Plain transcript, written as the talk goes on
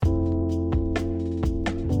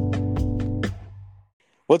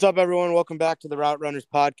What's up, everyone? Welcome back to the Route Runners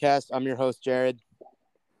podcast. I'm your host, Jared.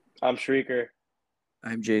 I'm Shrieker.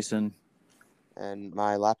 I'm Jason. And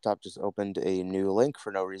my laptop just opened a new link for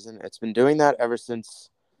no reason. It's been doing that ever since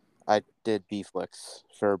I did Beeflix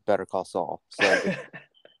for Better Call Saul. So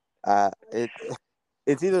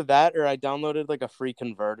it's either that or I downloaded like a free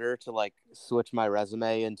converter to like switch my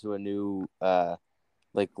resume into a new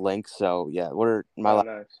link. So yeah,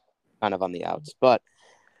 Nice. kind of on the outs. But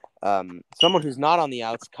someone who's not on the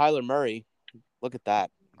outs, Kyler Murray. Look at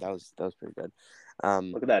that. That was pretty good.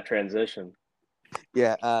 Look at that transition.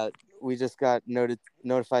 Yeah, we just got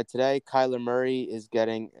notified today. Kyler Murray is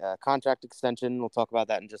getting a contract extension. We'll talk about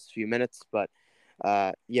that in just a few minutes. But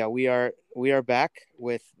yeah, we are back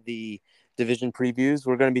with the division previews.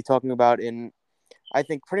 We're going to be talking about, in I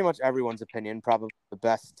think pretty much everyone's opinion, probably the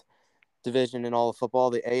best division in all of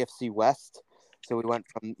football, the AFC West. So we went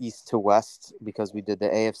from East to West because we did the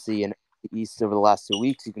AFC and East over the last 2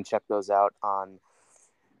 weeks. You can check those out on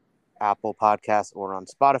Apple Podcasts or on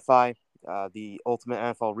Spotify. The Ultimate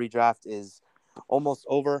NFL Redraft is almost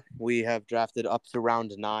over. We have drafted up to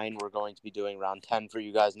round 9. We're going to be doing round 10 for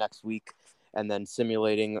you guys next week, and then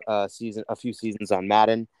simulating a few seasons on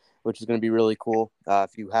Madden, which is going to be really cool.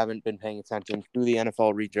 If you haven't been paying attention to the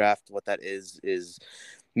NFL Redraft, what that is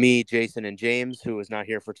me, Jason, and James, who is not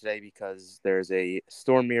here for today because there's a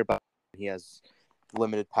storm nearby. He has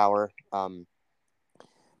limited power.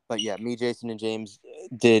 But yeah, me, Jason, and James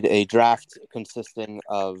did a draft consisting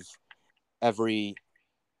of every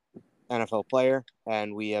NFL player,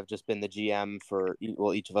 and we have just been the GM for,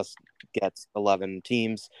 well, each of us gets 11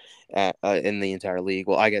 teams in the entire league.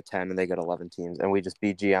 Well, I get 10 and they get 11 teams, and we just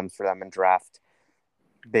be GMs for them and draft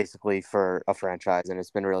basically for a franchise, and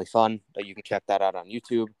it's been really fun. You can check that out on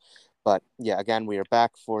YouTube. But yeah, again, we are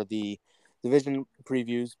back for the division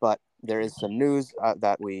previews, but there is some news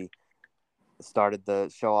that we started the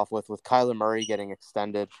show off with Kyler Murray getting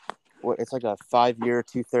extended. It's like a 5-year,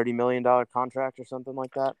 $230 million contract or something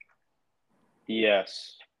like that.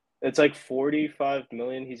 Yes. It's like $45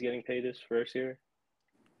 million he's getting paid this first year.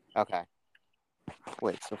 Okay.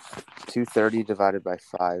 Wait, so 230 divided by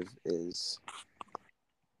 5 is...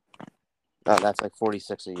 Oh, that's like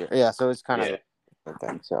 46 a year. Yeah, so it's kind of a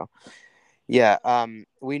thing. So, yeah,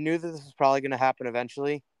 we knew that this was probably going to happen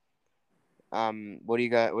eventually. What do you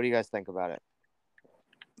guys think about it?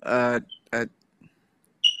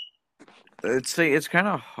 It's kind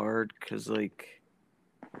of hard because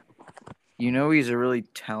he's a really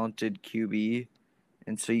talented QB,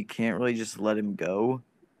 and so you can't really just let him go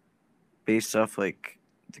based off like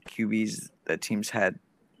the QBs that teams had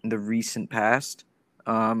in the recent past.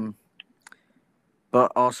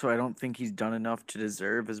 But also, I don't think he's done enough to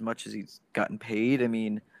deserve as much as he's gotten paid. I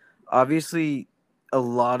mean, obviously, a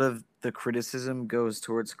lot of the criticism goes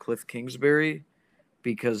towards Cliff Kingsbury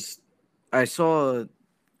because I saw a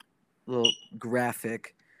little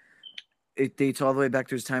graphic. It dates all the way back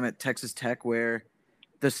to his time at Texas Tech, where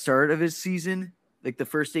the start of his season, like the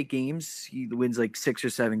first 8 games, he wins like 6 or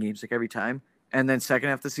 7 games, like every time. And then second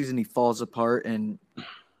half of the season, he falls apart and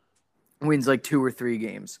wins like 2 or 3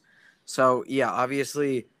 games. So, yeah,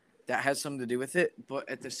 obviously that has something to do with it. But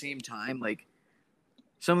at the same time, like,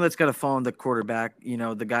 some of that's got to fall on the quarterback,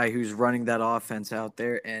 the guy who's running that offense out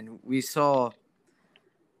there. And we saw,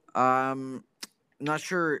 not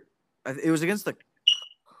sure, it was against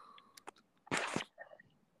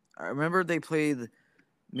I remember they played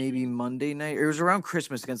maybe Monday night. It was around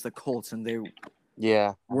Christmas against the Colts, and they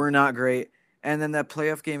were not great. And then that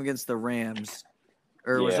playoff game against the Rams,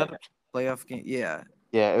 was that a playoff game? Yeah.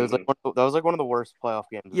 Yeah, it was that was like one of the worst playoff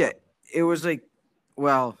games. Yeah, it was like,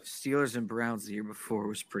 well, Steelers and Browns the year before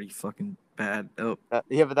was pretty fucking bad. Oh.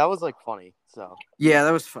 Yeah, but that was like funny. So yeah,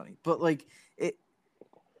 that was funny, but like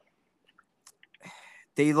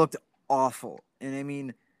they looked awful, and I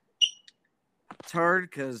mean, it's hard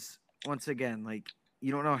because once again, like,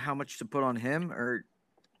 you don't know how much to put on him or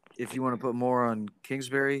if you want to put more on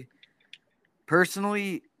Kingsbury.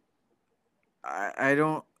 Personally, I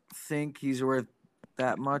don't think he's worth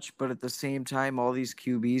that much, but at the same time, all these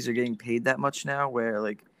QBs are getting paid that much now, where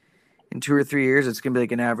like in 2 or 3 years, it's gonna be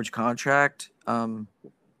like an average contract.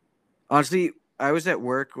 Honestly, I was at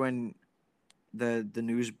work when the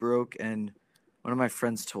news broke, and one of my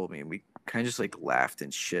friends told me, and we kind of just like laughed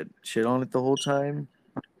and shit on it the whole time,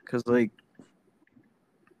 because like,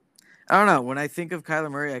 I don't know. When I think of Kyler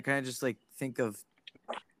Murray, I kind of just like think of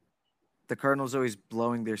the Cardinals always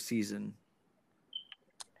blowing their season.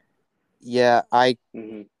 Yeah, I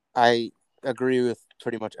agree with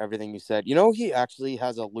pretty much everything you said. He actually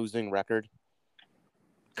has a losing record.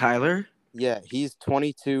 Kyler? Yeah, he's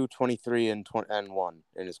 22, 23, and 1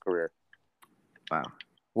 in his career. Wow.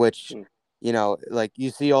 which, like you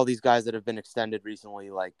see all these guys that have been extended recently,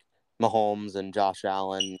 like Mahomes and Josh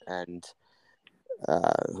Allen and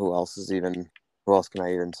who else can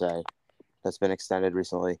I even say that's been extended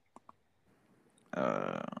recently?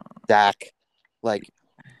 Dak, like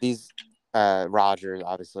these Rodgers,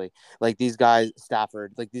 obviously, like these guys,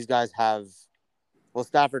 Stafford, like these guys have. Well,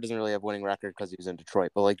 Stafford doesn't really have winning record because he was in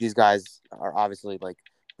Detroit, but like these guys are obviously like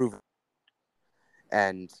proven.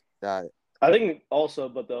 And I think also,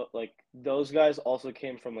 but those guys also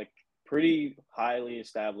came from like pretty highly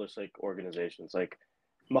established like organizations. Like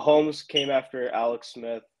Mahomes came after Alex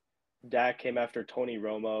Smith, Dak came after Tony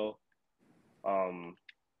Romo.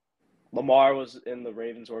 Lamar was in the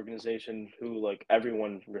Ravens organization, who like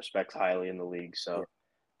everyone respects highly in the league. So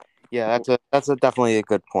yeah, that's definitely a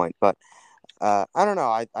good point. But I don't know.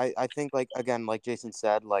 I think like again, like Jason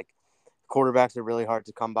said, like quarterbacks are really hard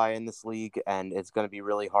to come by in this league, and it's going to be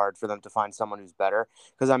really hard for them to find someone who's better.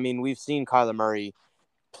 Because I mean, we've seen Kyler Murray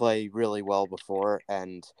play really well before,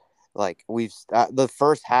 and like we've the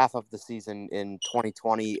first half of the season in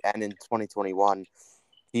 2020 and in 2021,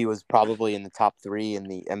 he was probably in the top 3 in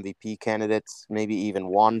the MVP candidates, maybe even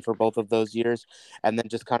one for both of those years, and then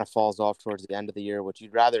just kind of falls off towards the end of the year, which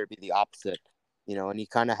you'd rather be the opposite, and he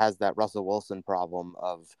kind of has that Russell Wilson problem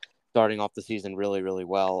of starting off the season really, really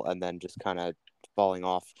well and then just kind of falling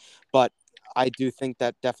off. But I do think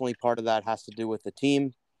that definitely part of that has to do with the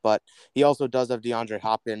team. But he also does have DeAndre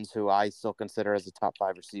Hopkins, who I still consider as a top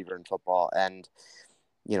 5 receiver in football. And,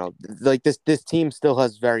 like this team still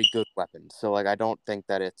has very good weapons. So, like, I don't think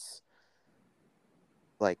that it's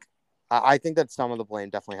like, I think that some of the blame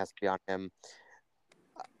definitely has to be on him.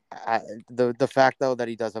 The fact, though, that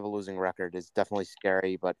he does have a losing record is definitely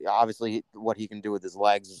scary. But obviously, what he can do with his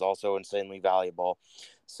legs is also insanely valuable.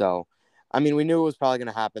 So, I mean, we knew it was probably going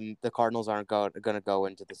to happen. The Cardinals aren't going to go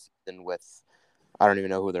into the season with, I don't even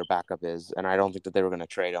know who their backup is, and I don't think that they were going to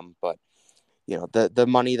trade him. But the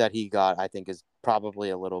money that he got, I think, is probably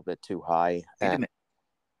a little bit too high. And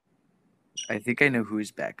I think I know who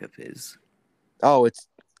his backup is. I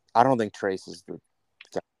don't think Trace is the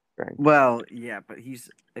string. Well, yeah, but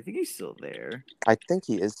I think he's still there. I think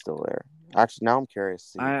he is still there. Actually, now I'm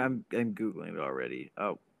curious. I'm Googling it already.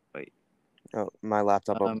 Oh, wait. Oh, my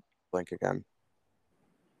laptop opened blank again.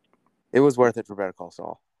 It was worth it for Better Call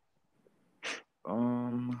Saul.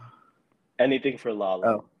 Anything for Lalo.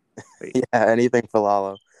 Oh, wait. Yeah, anything for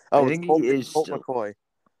Lalo. Oh, I think Colt, he is Colt still. McCoy.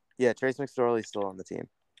 Yeah, Trace McSorley's still on the team.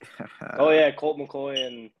 Oh yeah, Colt McCoy,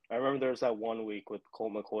 and I remember there was that one week with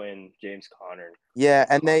Colt McCoy and James Conner. Yeah,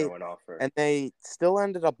 and Conner they still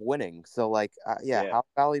ended up winning. So like, Yeah. how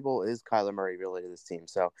valuable is Kyler Murray really to this team?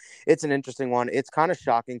 So it's an interesting one. It's kind of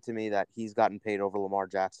shocking to me that he's gotten paid over Lamar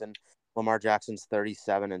Jackson. Lamar Jackson's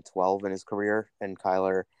 37-12 in his career, and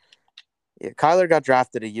Kyler got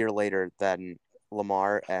drafted a year later than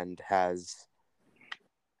Lamar and has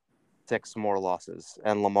 6 more losses,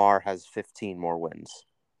 and Lamar has 15 more wins.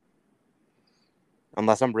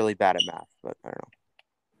 Unless I'm really bad at math, but I don't know.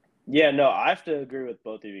 Yeah, no, I have to agree with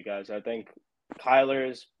both of you guys. I think Kyler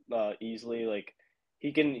is easily like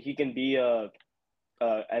he can be a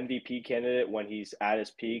MVP candidate when he's at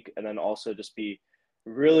his peak, and then also just be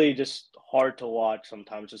really just hard to watch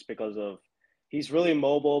sometimes just because of he's really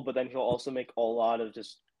mobile, but then he'll also make a lot of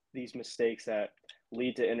just these mistakes that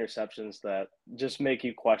lead to interceptions that just make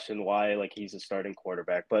you question why like he's a starting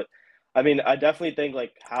quarterback. But I mean, I definitely think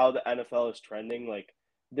like how the NFL is trending, like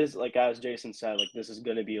this, like as Jason said, like this is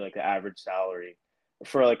going to be like the average salary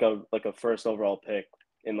for like a first overall pick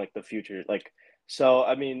in like the future. Like so,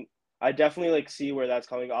 I mean, I definitely like see where that's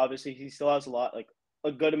coming. Obviously, he still has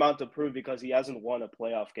a good amount to prove because he hasn't won a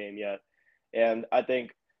playoff game yet, and I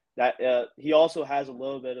think that he also has a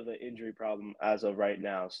little bit of an injury problem as of right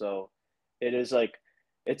now. So it is like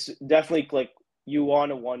it's definitely like you want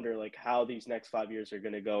to wonder like how these next 5 years are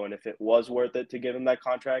going to go and if it was worth it to give him that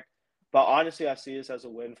contract. But honestly, I see this as a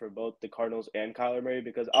win for both the Cardinals and Kyler Murray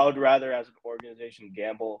because I would rather, as an organization,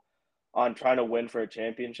 gamble on trying to win for a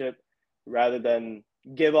championship rather than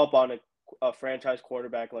give up on a franchise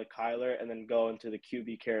quarterback like Kyler and then go into the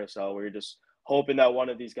QB carousel where you're just hoping that one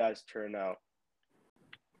of these guys turn out.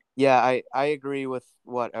 Yeah, I agree with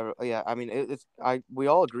whatever. Yeah, I mean we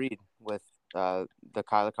all agreed with the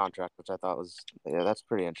Kyler contract, which I thought was that's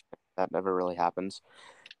pretty interesting. That never really happens.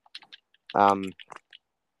 I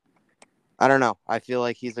don't know. I feel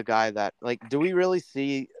like he's a guy that like. Do we really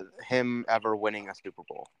see him ever winning a Super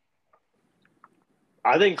Bowl?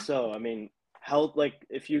 I think so. I mean, like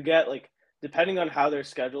if you get like depending on how their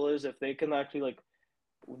schedule is, if they can actually like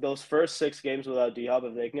those first 6 games without D Hop,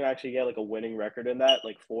 if they can actually get like a winning record in that,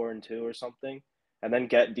 like 4-2 or something, and then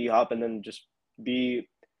get D Hop and then just be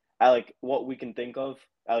like what we can think of,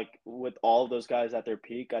 like with all of those guys at their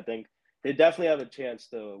peak, I think they definitely have a chance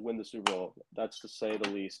to win the Super Bowl. That's to say the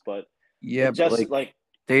least. But Yeah, it but just like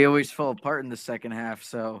they always fall apart in the second half,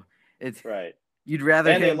 so it's right. you'd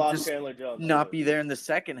rather And they him lost just Chandler Jones not too. be there in the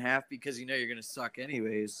second half because you're gonna suck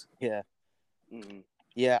anyways. Yeah. Mm-hmm.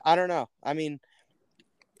 Yeah, I don't know. I mean,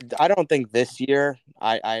 I don't think this year.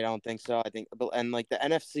 I don't think so. I think, and like the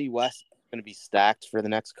NFC West is going to be stacked for the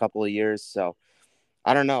next couple of years. So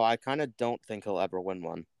I don't know. I kind of don't think he'll ever win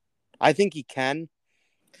one. I think he can.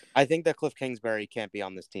 I think that Cliff Kingsbury can't be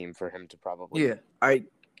on this team for him to probably. Yeah, I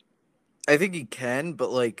think he can,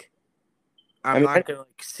 but like I I'm mean, not gonna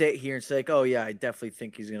like sit here and say like, oh yeah, I definitely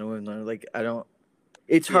think he's gonna win. Like I don't.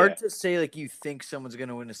 It's Yeah. hard to say like you think someone's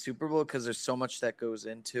gonna win a Super Bowl because there's so much that goes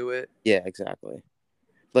into it. yeah, exactly.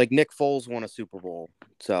 Like Nick Foles won a Super Bowl,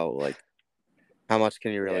 so like, how much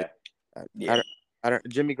can you really? Yeah. Yeah. I don't.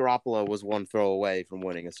 Jimmy Garoppolo was one throw away from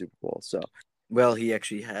winning a Super Bowl. So, Well, he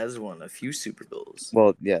actually has won a few Super Bowls.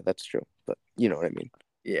 well, yeah, that's true. But you know what I mean.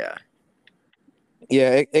 Yeah.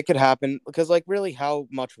 Yeah, it could happen because, like, really, how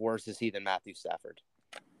much worse is he than Matthew Stafford,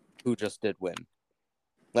 who just did win?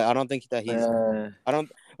 Like, I don't think that he's. I don't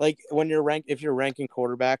like when you're if you're ranking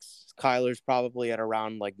quarterbacks, Kyler's probably at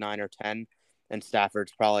around like 9 or 10, and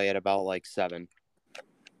Stafford's probably at about like 7.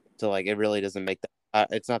 So like, it really doesn't make that.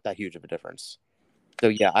 It's not that huge of a difference. So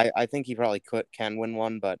yeah, I think he probably can win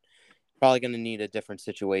one, but probably going to need a different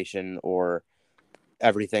situation or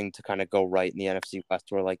everything to kind of go right in the NFC West,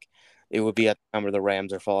 where like it would be at the time where the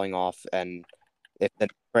Rams are falling off, and if the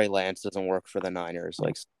Trey Lance doesn't work for the Niners,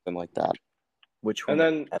 like something like that. Which And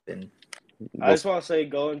one then happened? I just want to say,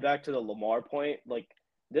 going back to the Lamar point, like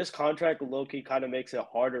this contract low-key kind of makes it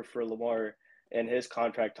harder for Lamar in his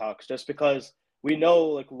contract talks, just because we know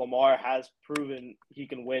like Lamar has proven he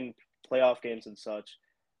can win playoff games and such.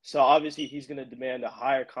 So obviously he's going to demand a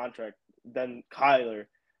higher contract than Kyler.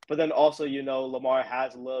 But then also, Lamar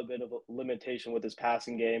has a little bit of a limitation with his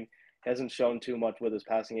passing game. He hasn't shown too much with his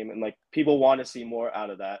passing game, and like people want to see more out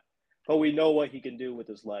of that. But we know what he can do with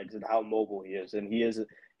his legs and how mobile he is, and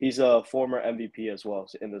he's a former MVP as well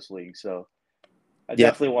in this league. So I Yeah,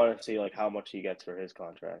 definitely want to see like how much he gets for his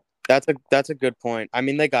contract. that's a good point. I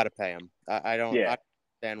mean, they got to pay him. I don't Yeah.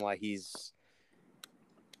 understand why he's.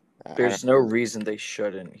 There's no reason they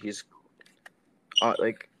shouldn't. He's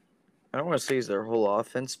like I don't want to say he's their whole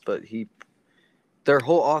offense, but their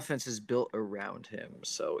whole offense is built around him.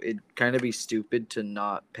 So it'd kind of be stupid to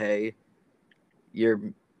not pay your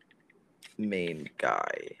main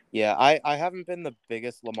guy. Yeah, I haven't been the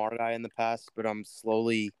biggest Lamar guy in the past, but I'm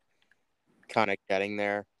slowly kind of getting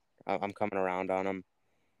there. I'm coming around on him.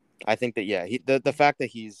 I think that the fact that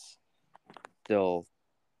he's still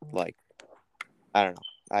like I don't know.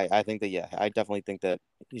 I think that I definitely think that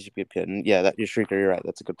he should be a kid. And yeah, that you're Shrieker, you're right.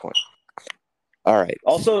 That's a good point. All right.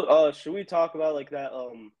 Also, should we talk about like that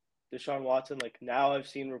Deshaun Watson? Like now I've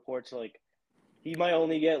seen reports like he might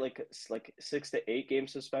only get like 6 to 8 game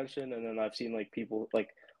suspension, and then I've seen like people like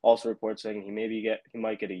also reports saying he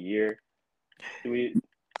might get a year. Is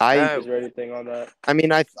there anything on that? I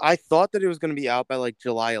mean, I thought that it was going to be out by like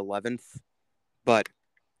July 11th, but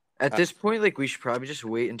at this point, like we should probably just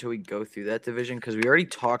wait until we go through that division because we already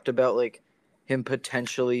talked about like him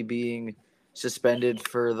potentially being suspended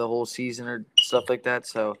for the whole season or stuff like that.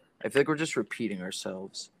 So I feel like we're just repeating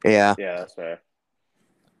ourselves. Yeah, that's fair.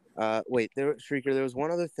 Wait, Shrieker, there was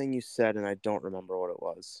one other thing you said, and I don't remember what it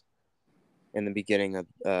was in the beginning of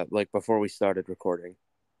like before we started recording.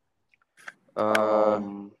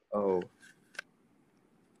 Was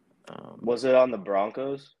it on the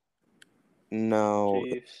Broncos? No.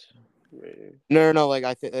 Chiefs. No. Like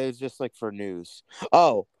I think it was just like for news.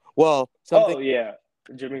 Oh, well, something. Oh yeah,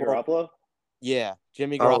 Jimmy Garoppolo. Yeah,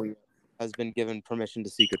 Jimmy Garoppolo has been given permission to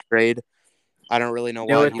seek a trade. I don't really know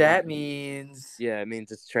why. What that means? Yeah, it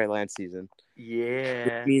means it's Trey Lance season.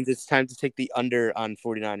 Yeah. It means it's time to take the under on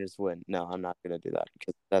 49ers win. No, I'm not going to do that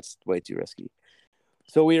because that's way too risky.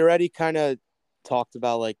 So we already kind of talked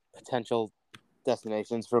about like potential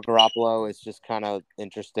destinations for Garoppolo. It's just kind of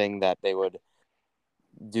interesting that they would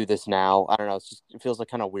do this now. I don't know. It feels like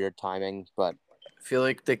kind of weird timing, but I feel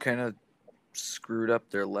like they kind of screwed up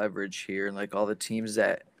their leverage here, and like all the teams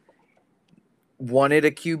that wanted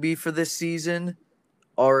a QB for this season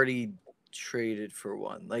already traded for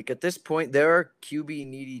one. Like at this point, there are QB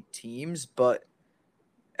needy teams, but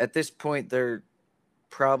at this point, they're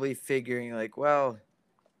probably figuring like, well,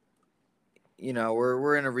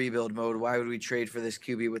 we're in a rebuild mode. Why would we trade for this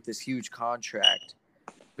QB with this huge contract,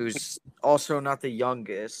 who's also not the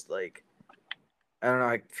youngest? Like, I don't know.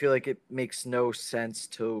 I feel like it makes no sense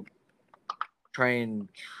to try and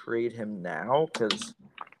trade him now because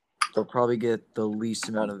they'll probably get the least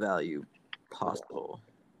amount of value possible.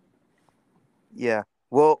 Yeah.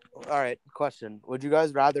 Well, all right. Question: would you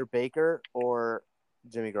guys rather Baker or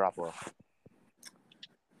Jimmy Garoppolo?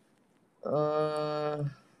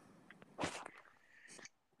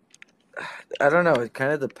 I don't know. It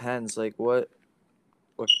kind of depends. Like, what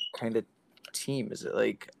kind of team is it?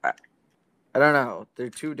 Like, I don't know. They're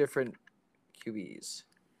two different QBs.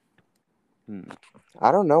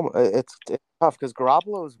 I don't know. It's tough because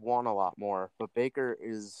Garoppolo's won a lot more, but Baker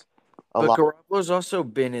is a But lot. Garoppolo's also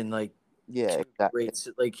been in like Yeah, two exactly. great.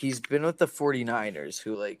 Like, he's been with the 49ers,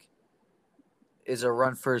 who like is a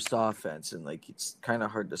run first offense, and like it's kind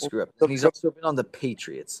of hard to screw up. And he's also been on the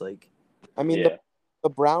Patriots. Like, I mean, Yeah. the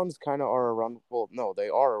Browns kind of are a run. Well, no, they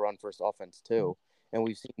are a run first offense too, and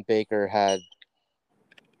we've seen Baker has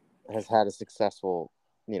had a successful,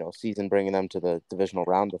 season bringing them to the divisional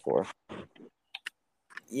round before.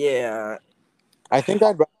 yeah, I think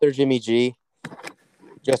I'd rather Jimmy G.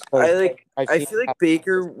 Just because I feel like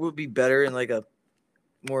Baker would be better in like a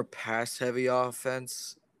more pass heavy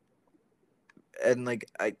offense, and like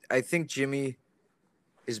I think Jimmy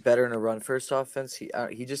is better in a run first offense.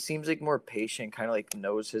 He just seems like more patient, kind of like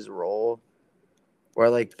knows his role. Where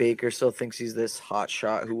like Baker still thinks he's this hot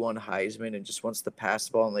shot who won Heisman and just wants to pass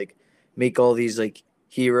the ball and like make all these like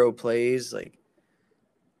hero plays. Like,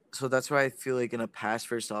 so that's why I feel like in a pass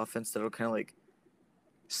first offense that'll kind of like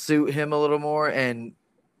suit him a little more. And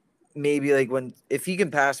maybe like if he can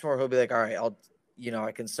pass more, he'll be like, all right,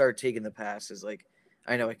 I can start taking the passes. Like,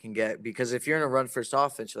 I know I can get, because if you're in a run first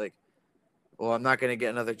offense, you're like, well, I'm not going to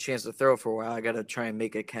get another chance to throw for a while. I got to try and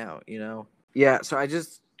make it count, Yeah. So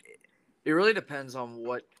it really depends on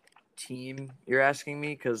what team you're asking me,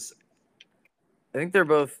 because I think they're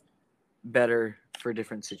both better for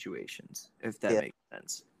different situations, if that makes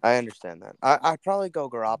sense. I understand that. I'd probably go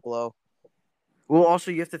Garoppolo. Well,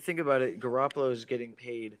 also, you have to think about it. Garoppolo is getting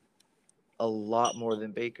paid a lot more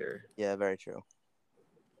than Baker. Yeah, very true.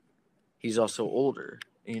 He's also older.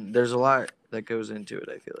 I mean, there's a lot that goes into it,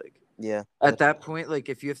 I feel like. Yeah. At that point, like,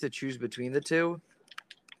 if you have to choose between the two,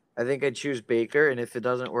 I think I'd choose Baker. And if it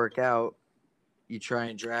doesn't work out, you try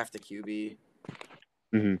and draft a QB.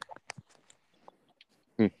 Mm-hmm.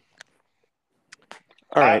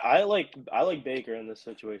 All right. I like Baker in this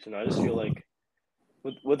situation. I just feel like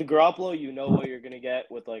with the Garoppolo, you know what you're gonna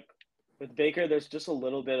get. With Baker, there's just a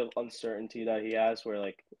little bit of uncertainty that he has, where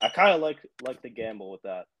like I kind of like the gamble with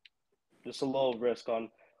that. Just a little risk on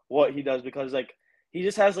what he does, because like he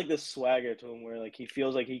just has like this swagger to him where like he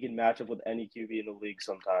feels like he can match up with any QB in the league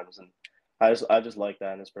sometimes, and I just like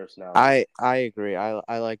that in his personality. I agree.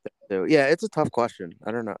 I like that too. Yeah, it's a tough question.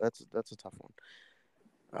 I don't know. That's a tough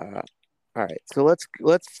one. All right, so let's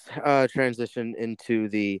transition into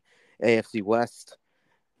the AFC West.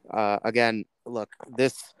 Again, look,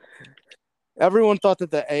 everyone thought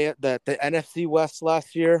that the NFC West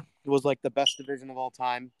last year was like the best division of all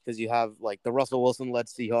time, because you have like the Russell Wilson led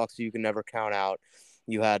Seahawks, who you can never count out.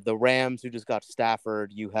 You had the Rams, who just got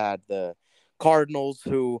Stafford. You had the Cardinals,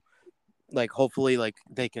 who like hopefully like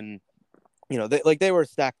they can, they were a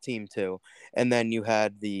stacked team too. And then you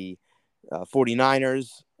had the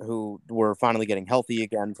 49ers, who were finally getting healthy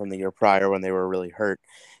again from the year prior when they were really hurt.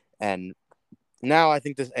 And now I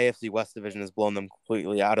think this AFC West division has blown them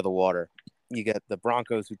completely out of the water. You get the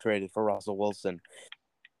Broncos, who traded for Russell Wilson.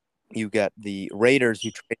 You get the Raiders,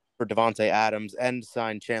 who traded for Devontae Adams and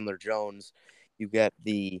signed Chandler Jones. You get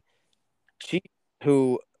the Chiefs,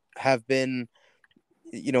 who have been,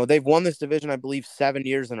 they've won this division, I believe, 7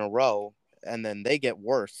 years in a row, and then they get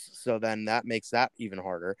worse. So then that makes that even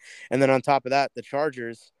harder. And then on top of that, the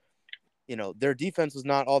Chargers, their defense was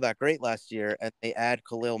not all that great last year, and they add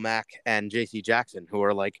Khalil Mack and J.C. Jackson, who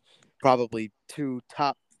are like probably two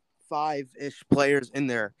top 5-ish players in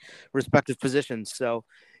their respective positions. So,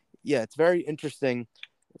 yeah, it's very interesting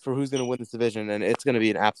for who's going to win this division, and it's going to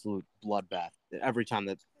be an absolute bloodbath every time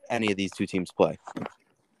that any of these two teams play.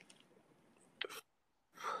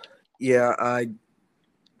 Yeah,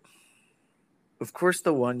 of course,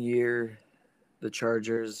 the 1 year, the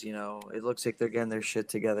Chargers, it looks like they're getting their shit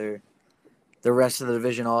together. The rest of the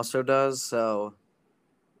division also does. So,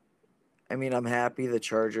 I mean, I'm happy the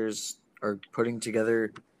Chargers are putting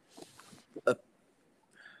together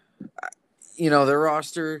their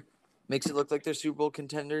roster makes it look like they're Super Bowl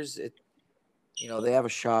contenders. They have a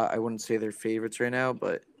shot. I wouldn't say they're favorites right now,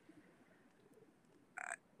 but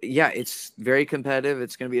yeah, it's very competitive.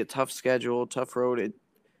 It's going to be a tough schedule, tough road.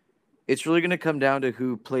 It's really going to come down to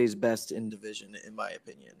who plays best in division, in my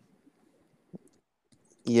opinion.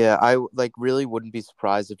 Yeah, I really wouldn't be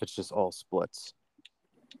surprised if it's just all splits.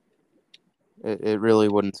 It really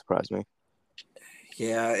wouldn't surprise me.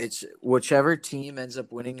 Yeah, it's whichever team ends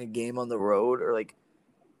up winning a game on the road or like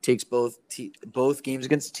takes both games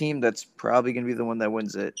against a team, that's probably going to be the one that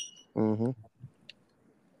wins it. Mm-hmm.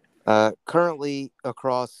 Currently,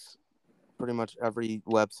 across pretty much every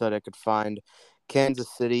website I could find, Kansas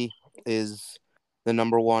City is the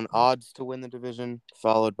number one odds to win the division,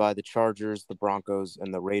 followed by the Chargers, the Broncos,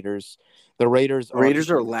 and the Raiders. The Raiders are Raiders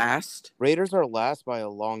are last. Raiders are last by a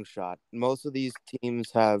long shot. Most of these teams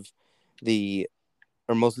have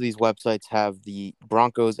most of these websites have the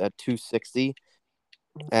Broncos at 260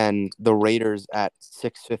 and the Raiders at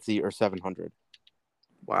 650 or 700.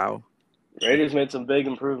 Wow. Raiders made some big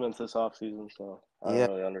improvements this offseason, so I don't Yeah,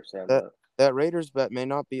 really understand that that. that Raiders bet may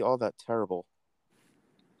not be all that terrible.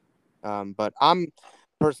 But I'm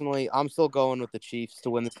still going with the Chiefs to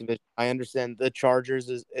win this division. I understand the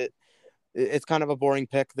Chargers it's kind of a boring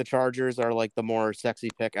pick. The Chargers are like the more sexy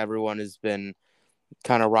pick. Everyone has been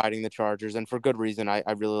kind of riding the Chargers, and for good reason. I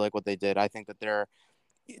really like what they did. I think that they're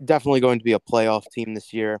definitely going to be a playoff team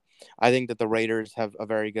this year. I think that the Raiders have a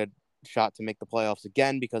very good shot to make the playoffs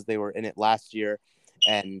again because they were in it last year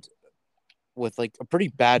and with like a pretty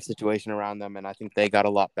bad situation around them, and I think they got a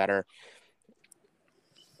lot better.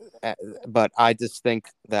 But I just think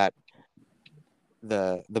that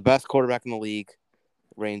the best quarterback in the league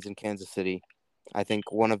reigns in Kansas City. I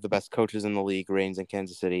think one of the best coaches in the league reigns in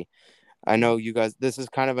Kansas City. I know you guys. This is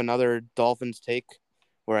kind of another Dolphins take,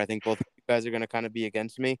 where I think both of you guys are going to kind of be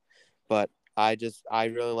against me, but I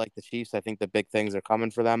really like the Chiefs. I think the big things are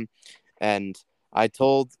coming for them, and I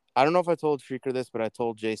don't know if I told Shrieker this, but I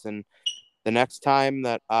told Jason the next time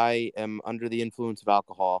that I am under the influence of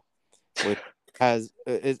alcohol, which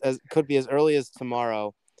could be as early as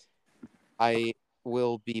tomorrow, I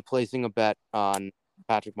will be placing a bet on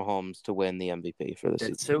Patrick Mahomes to win the MVP for the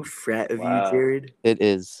season. That's so frat of you, Wow. Jared. It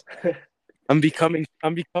is. I'm becoming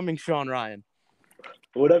Sean Ryan.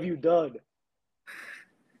 What have you done?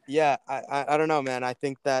 Yeah, I don't know, man. I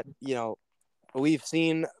think that, we've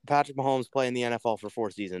seen Patrick Mahomes play in the NFL for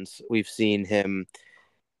 4 seasons. We've seen him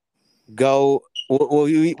go. Well,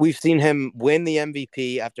 we've seen him win the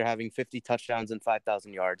MVP after having 50 touchdowns and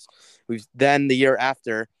 5,000 yards. Then the year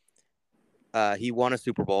after, he won a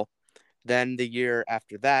Super Bowl. Then the year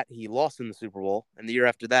after that, he lost in the Super Bowl, and the year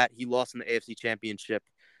after that, he lost in the AFC Championship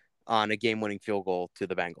on a game-winning field goal to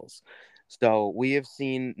the Bengals. So we have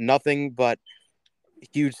seen nothing but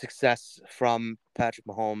huge success from Patrick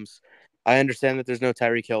Mahomes. I understand that there's no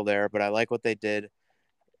Tyreek Hill there, but I like what they did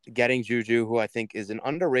getting Juju, who I think is an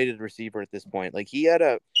underrated receiver at this point. Like, he had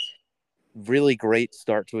a really great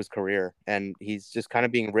start to his career, and he's just kind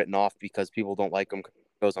of being written off because people don't like him.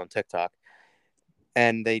 Goes on TikTok.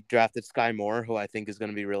 And they drafted Sky Moore, who I think is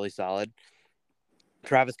going to be really solid.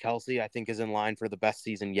 Travis Kelce, I think, is in line for the best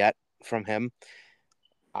season yet from him.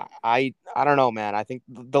 I don't know, man. I think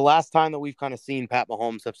the last time that we've kind of seen Pat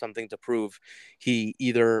Mahomes have something to prove, he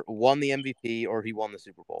either won the MVP or he won the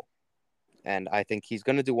Super Bowl. And I think he's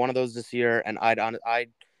going to do one of those this year. And I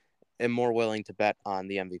am more willing to bet on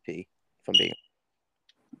the MVP, if I'm being.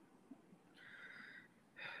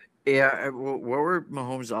 Yeah, what were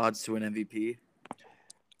Mahomes' odds to an MVP?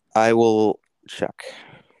 I will check.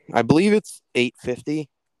 I believe it's 850.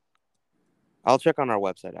 I'll check on our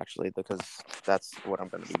website, actually, because that's what I'm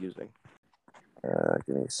going to be using.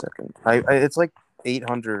 Give me a second. It's like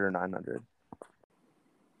 800 or 900.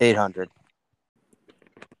 800.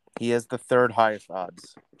 He has the third highest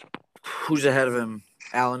odds. Who's ahead of him?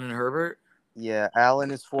 Allen and Herbert? Yeah,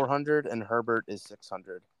 Allen is 400 and Herbert is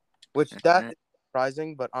 600. Which that is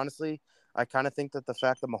surprising, but honestly, I kind of think that the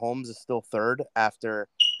fact that Mahomes is still third after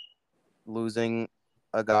losing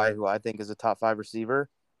a guy who I think is a top 5 receiver,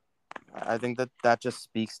 I think that just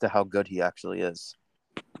speaks to how good he actually is.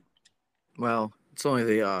 Well, it's only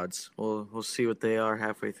the odds. We'll see what they are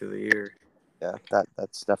halfway through the year. Yeah,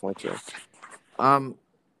 that's definitely true.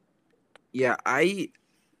 Yeah, I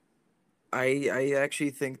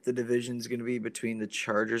actually think the division's going to be between the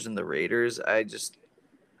Chargers and the Raiders. I just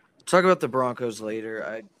talk about the Broncos later.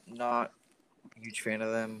 I'm not a huge fan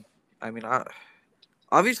of them. I mean,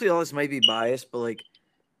 obviously all this might be biased, but like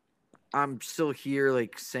I'm still here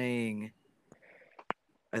like saying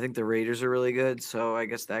I think the Raiders are really good, so I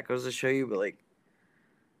guess that goes to show you, but like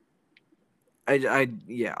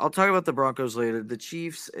yeah, I'll talk about the Broncos later. The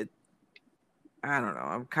Chiefs, I don't know.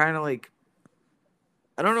 I'm kind of like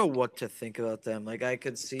I don't know what to think about them. Like I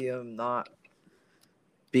could see them not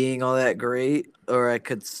being all that great, or I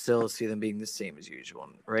could still see them being the same as usual.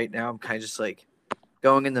 And right now, I'm kind of just like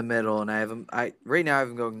going in the middle, and I have them. Right now I have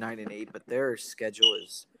them going 9-8, but their schedule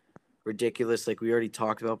is ridiculous. Like we already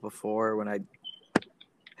talked about before when I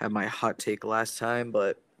had my hot take last time,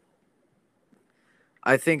 but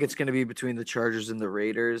I think it's going to be between the Chargers and the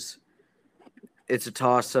Raiders. It's a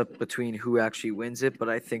toss-up between who actually wins it, but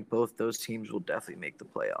I think both those teams will definitely make the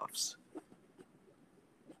playoffs.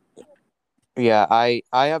 Yeah, I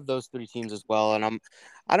have those three teams as well, and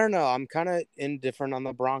I don't know, I'm kind of indifferent on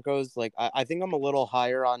the Broncos. Like I think I'm a little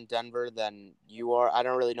higher on Denver than you are. I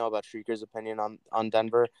don't really know about Shrieker's opinion on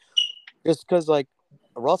Denver, just because like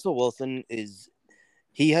Russell Wilson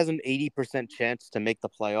he has an 80% chance to make the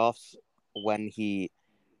playoffs when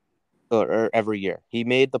or every year. He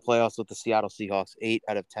made the playoffs with the Seattle Seahawks 8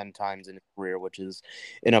 out of 10 times in his career, which is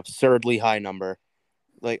an absurdly high number.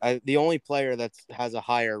 Like the only player that has a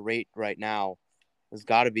higher rate right now has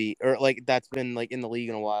got to be, or like that's been like in the league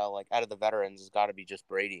in a while, like out of the veterans, has got to be just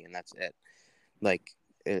Brady, and that's it. Like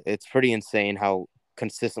it's pretty insane how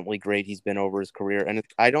consistently great he's been over his career, and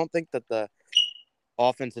I don't think that the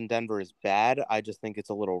offense in Denver is bad. I just think it's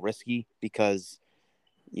a little risky because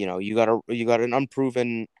you got an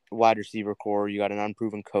unproven wide receiver core, you got an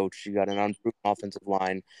unproven coach, you got an unproven offensive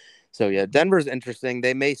line. So yeah, Denver's interesting.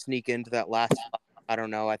 They may sneak into that last spot. I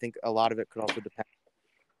don't know. I think a lot of it could also depend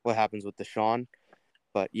what happens with Deshaun.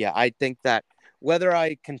 But yeah, I think that whether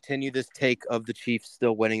I continue this take of the Chiefs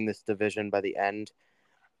still winning this division by the end,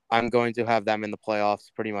 I'm going to have them in the playoffs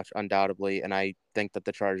pretty much undoubtedly, and I think that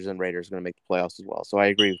the Chargers and Raiders are going to make the playoffs as well. So I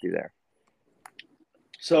agree with you there.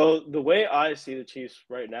 So the way I see the Chiefs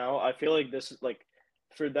right now, I feel like this is like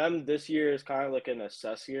for them this year is kind of like an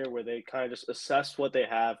assess year where they kind of just assess what they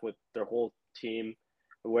have with their whole team,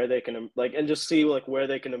 where they can like and just see like where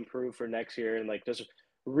they can improve for next year and like just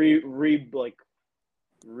like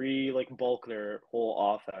bulk their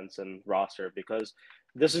whole offense and roster because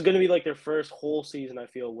this is going to be like their first whole season. I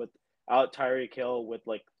feel without Tyreek Hill with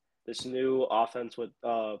like this new offense with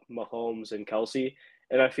Mahomes and Kelsey,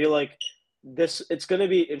 and I feel like this it's going to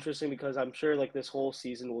be interesting because I'm sure like this whole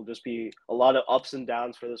season will just be a lot of ups and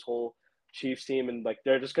downs for this whole Chiefs team, and like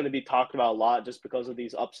they're just going to be talked about a lot just because of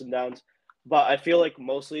these ups and downs. But I feel like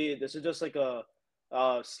mostly this is just like a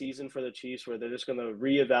season for the Chiefs where they're just going to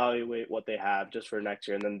reevaluate what they have just for next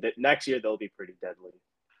year, and then next year they'll be pretty deadly.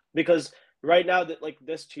 Because right now that like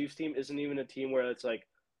this Chiefs team isn't even a team where it's like,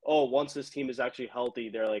 oh, once this team is actually healthy,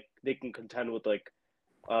 they're like they can contend with like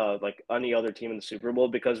any other team in the Super Bowl.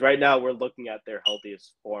 Because right now we're looking at their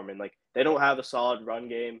healthiest form, and like they don't have a solid run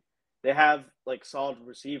game. They have like solid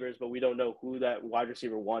receivers, but we don't know who that wide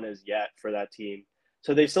receiver one is yet for that team.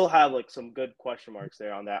 So they still have like some good question marks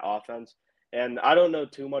there on that offense. And I don't know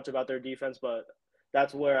too much about their defense, but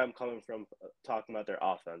that's where I'm coming from talking about their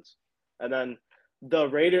offense. And then the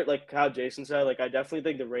Raiders, like how Jason said, like I definitely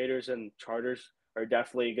think the Raiders and Chargers are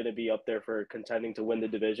definitely going to be up there for contending to win the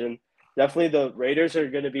division. Definitely the Raiders are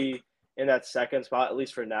going to be in that second spot, at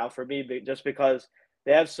least for now for me, just because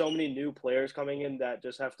they have so many new players coming in that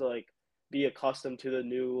just have to like be accustomed to the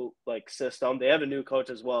new like system. They have a new coach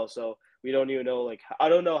as well, so we don't even know like I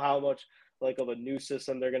don't know how much like of a new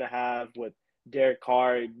system they're gonna have with Derek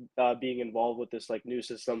Carr being involved with this like new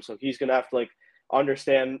system. So he's gonna have to like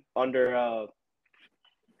understand under.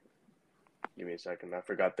 Give me a second. I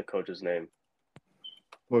forgot the coach's name.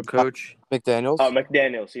 What coach? McDaniels.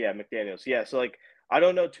 McDaniels. Yeah, McDaniels. Yeah. So like I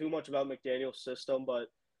don't know too much about McDaniels' system, but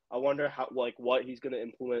I wonder how like what he's gonna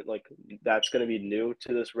implement like that's gonna be new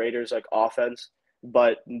to this Raiders like offense.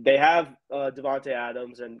 But they have Devontae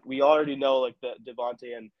Adams, and we already know like the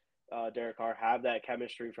Devontae and Derek Carr have that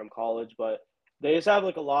chemistry from college, but they just have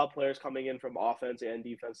like a lot of players coming in from offense and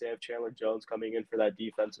defense. They have Chandler Jones coming in for that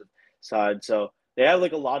defensive side, so they have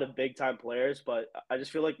like a lot of big time players. But I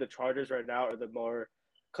just feel like the Chargers right now are the more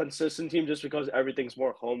consistent team just because everything's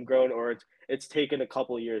more homegrown, or it's taken a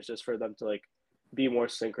couple of years just for them to like be more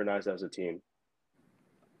synchronized as a team.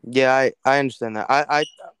 Yeah, I understand that.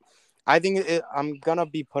 I think I'm gonna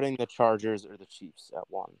be putting the Chargers or the Chiefs at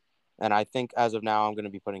one, and I think as of now I'm gonna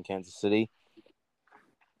be putting Kansas City.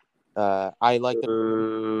 I like the.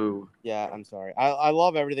 Ooh. Yeah, I'm sorry. I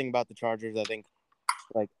love everything about the Chargers. I think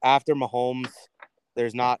like after Mahomes,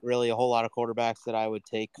 there's not really a whole lot of quarterbacks that I would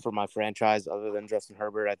take for my franchise other than Justin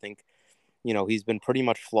Herbert. I think he's been pretty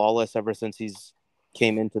much flawless ever since he's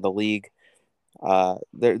came into the league.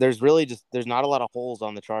 There's really there's not a lot of holes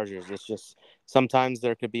on the Chargers. It's just sometimes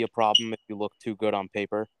there could be a problem if you look too good on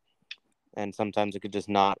paper, and sometimes it could just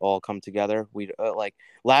not all come together. We like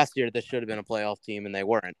last year this should have been a playoff team and they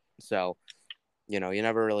weren't. So you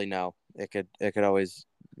never really know. It could always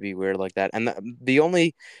be weird like that. And the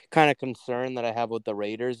only kind of concern that I have with the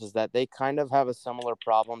Raiders is that they kind of have a similar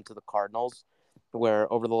problem to the Cardinals,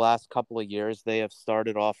 where over the last couple of years they have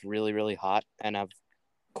started off really really hot and have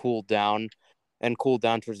cooled down and cool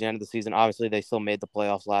down towards the end of the season. Obviously, they still made the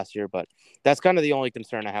playoffs last year, but that's kind of the only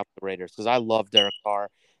concern I have with the Raiders because I love Derek Carr.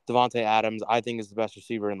 Devontae Adams, I think, is the best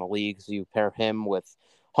receiver in the league. So you pair him with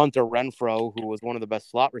Hunter Renfrow, who was one of the best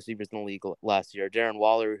slot receivers in the league last year, Darren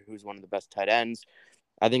Waller, who's one of the best tight ends.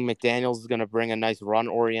 I think McDaniels is going to bring a nice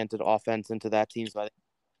run-oriented offense into that team.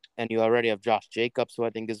 And you already have Josh Jacobs, who I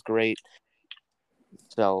think is great.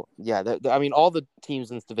 So, yeah, I mean, all the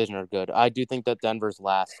teams in this division are good. I do think that Denver's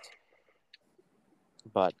last,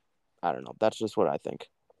 but I don't know. That's just what I think.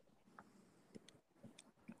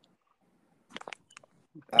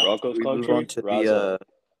 Broncos we country. move on to Rise the up.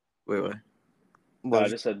 wait. No, I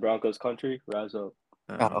just said Broncos country. Rise up.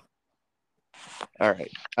 Oh. All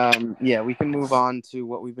right. Yeah, we can move on to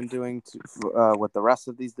what we've been doing with the rest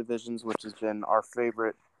of these divisions, which has been our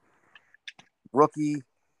favorite rookie,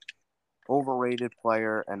 overrated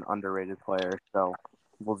player, and underrated player. So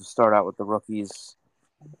we'll just start out with the rookies.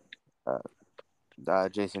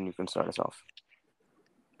 Jason, you can start us off.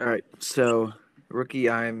 All right. So, rookie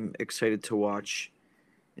I'm excited to watch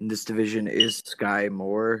in this division is Sky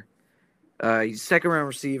Moore. He's second-round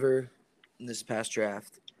receiver in this past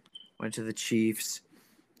draft. Went to the Chiefs.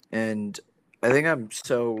 And I think I'm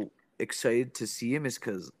so excited to see him is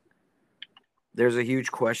because there's a huge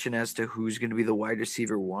question as to who's going to be the wide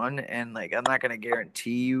receiver one. And, like, I'm not going to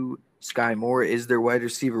guarantee you Sky Moore is their wide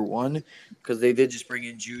receiver one because they did just bring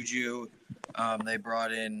in Juju. They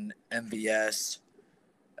brought in MVS.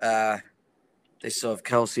 They still have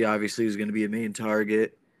Kelsey, obviously, who's going to be a main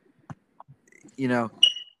target. You know,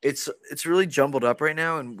 it's really jumbled up right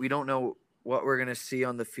now, and we don't know what we're going to see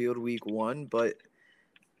on the field week one. But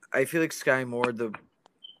I feel like Sky Moore,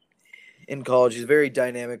 in college, he's a very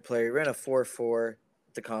dynamic player. He ran a 4.4 at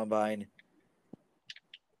the combine.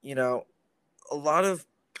 You know,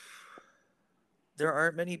 there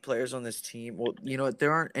aren't many players on this team. Well, you know what?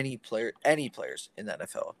 There aren't any players in the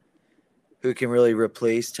NFL who can really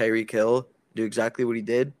replace Tyreek Hill, do exactly what he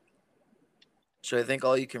did. So I think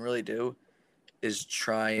all you can really do is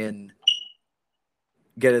try and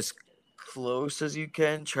get as close as you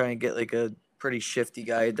can. Try and get like a pretty shifty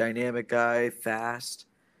guy, a dynamic guy, fast.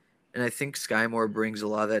 And I think Sky Moore brings a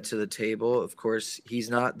lot of that to the table. Of course, he's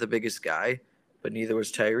not the biggest guy, but neither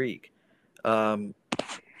was Tyreek.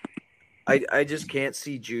 I just can't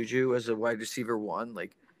see Juju as a wide receiver one.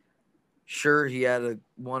 Like, sure, he had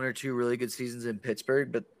one or two really good seasons in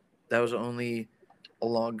Pittsburgh, but that was only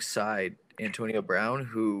alongside Antonio Brown,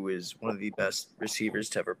 who is one of the best receivers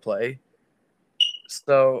to ever play.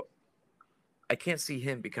 So I can't see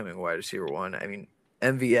him becoming a wide receiver one. I mean,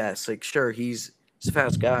 MVS, like, sure, he's a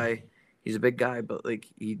fast guy. He's a big guy, but, like,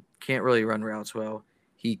 he can't really run routes well.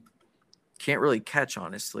 He can't really catch,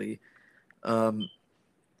 honestly.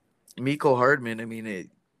 Mecole Hardman, I mean,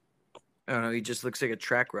 I don't know, he just looks like a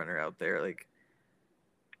track runner out there. Like,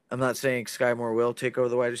 I'm not saying Sky Moore will take over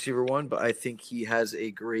the wide receiver one, but I think he has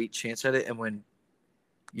a great chance at it. And when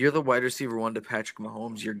you're the wide receiver one to Patrick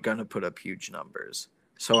Mahomes, you're going to put up huge numbers.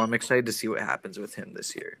 So I'm excited to see what happens with him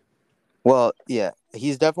this year. Well, yeah,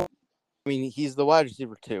 he's definitely. I mean, he's the wide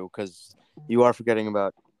receiver too, because you are forgetting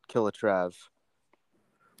about Killer Trav.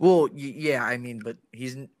 Well, yeah, I mean, but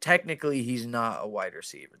he's not a wide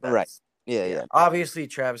receiver. Right. Yeah. Obviously,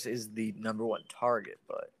 Travis is the number one target,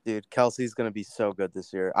 but dude, Kelsey's gonna be so good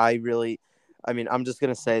this year. I mean, I'm just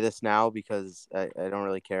gonna say this now because I don't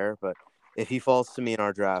really care, but if he falls to me in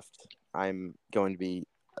our draft, I'm going to be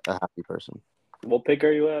a happy person. What pick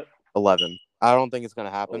are you at? 11. I don't think it's gonna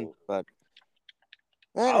happen, but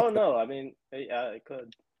I don't know. I mean, yeah, it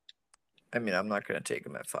could. I mean, I'm not gonna take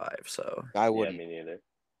him at 5, so I wouldn't. Yeah, me neither.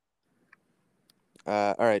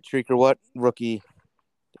 All right, Treaker, what rookie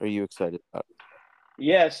are you excited about?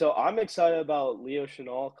 Yeah, so I'm excited about Leo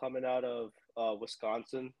Chenal coming out of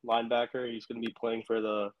Wisconsin, linebacker. He's going to be playing for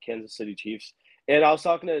the Kansas City Chiefs. And I was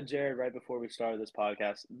talking to Jared right before we started this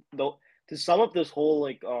podcast. Though to sum up this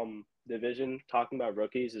whole division, talking about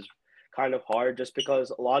rookies is kind of hard, just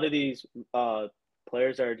because a lot of these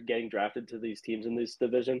players that are getting drafted to these teams in this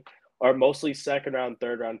division are mostly second round,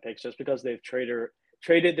 third round picks, just because they've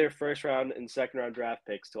traded their first round and second round draft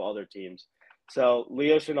picks to other teams. So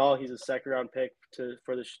Leo Chenal, he's a second round pick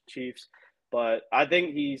for the Chiefs, but I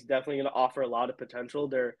think he's definitely going to offer a lot of potential.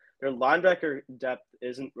 Their linebacker depth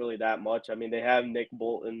isn't really that much. I mean, they have Nick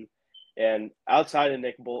Bolton, and outside of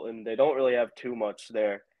Nick Bolton, they don't really have too much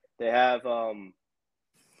there. They have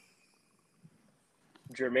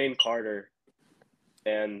Jermaine Carter,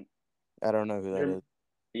 and I don't know who that is.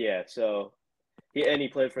 Yeah, so he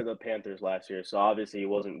played for the Panthers last year, so obviously he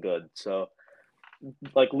wasn't good. So,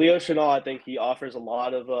 like Leo Chenal, I think he offers a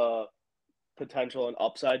lot of potential and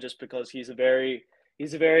upside just because he's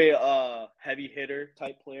he's a very heavy hitter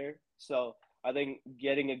type player. So I think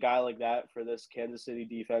getting a guy like that for this Kansas City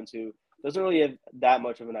defense who doesn't really have that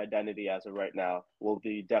much of an identity as of right now will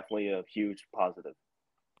be definitely a huge positive.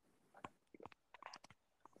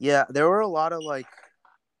 Yeah, there were a lot of like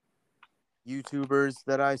YouTubers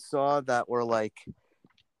that I saw that were like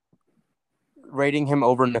rating him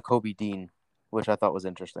over Nakobe Dean, which I thought was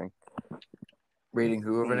interesting. Rating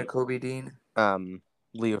who over Nakobe Dean?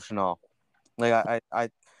 Leo Chenal. Like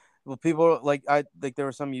well, people like there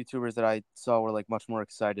were some YouTubers that I saw were like much more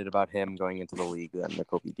excited about him going into the league than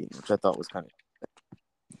Nakobe Dean, which I thought was kind of.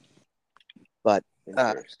 But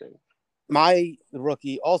interesting. My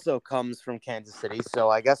rookie also comes from Kansas City, so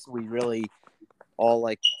I guess we really all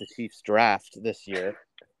like the Chiefs draft this year.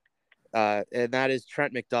 And that is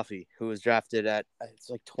Trent McDuffie, who was drafted at it's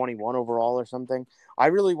like 21 overall or something. I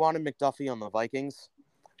really wanted McDuffie on the Vikings,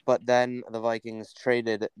 but then the Vikings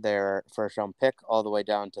traded their first round pick all the way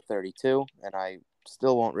down to 32, and I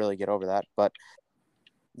still won't really get over that. But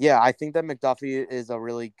yeah, I think that McDuffie is a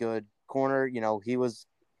really good corner. You know, he was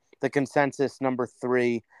the consensus number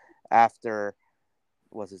 3 after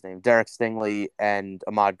what's his name, Derek Stingley and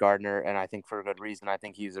Ahmad Gardner, and I think for a good reason. I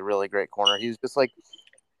think he's a really great corner. He's just like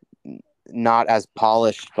not as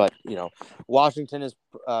polished, but you know, Washington has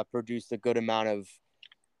produced a good amount of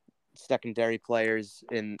secondary players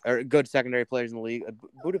good secondary players in the league.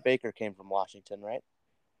 Buda Baker came from Washington, right?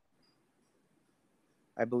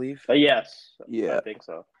 I believe. Yes, yeah, I think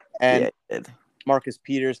so. And yeah, Marcus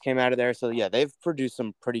Peters came out of there, so yeah, they've produced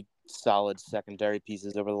some pretty solid secondary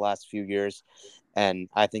pieces over the last few years, and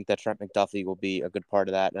I think that Trent McDuffie will be a good part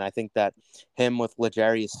of that. And I think that him with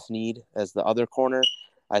L'Jarius Sneed as the other corner,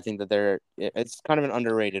 I think that it's kind of an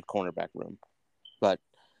underrated cornerback room. But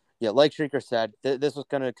yeah, like Shrieker said, this was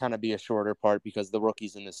going to kind of be a shorter part because the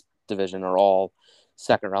rookies in this division are all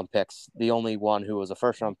second-round picks. The only one who was a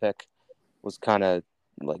first-round pick was kind of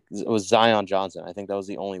like it was Zion Johnson. I think that was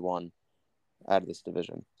the only one out of this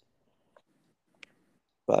division.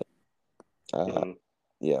 But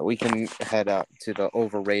yeah, we can head out to the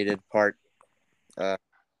overrated part.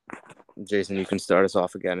 Jason, you can start us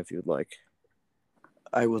off again if you'd like.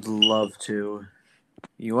 I would love to.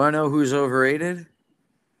 You want to know who's overrated?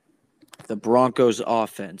 The Broncos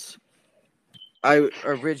offense. I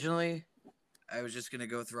was just gonna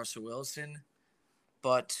go with Russell Wilson,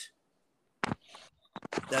 but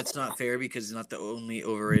that's not fair because he's not the only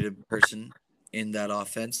overrated person in that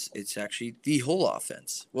offense. It's actually the whole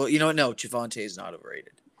offense. Well, you know what? No, Javonte is not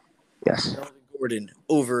overrated. Yes. Melvin Gordon,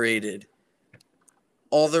 overrated.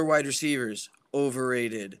 All their wide receivers,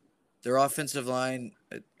 overrated. Their offensive line,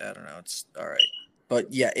 I don't know. It's all right.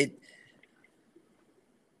 But yeah,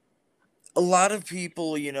 a lot of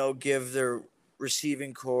people, give their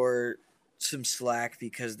receiving core some slack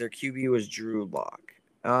because their QB was Drew Lock.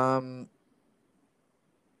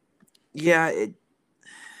 Yeah,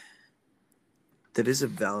 that is a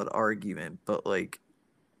valid argument, but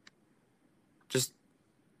just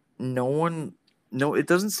it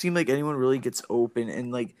doesn't seem like anyone really gets open,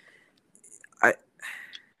 and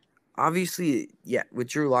obviously, yeah, with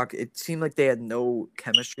Drew Lock, it seemed like they had no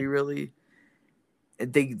chemistry really.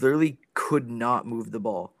 They literally could not move the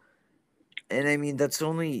ball. And I mean, that's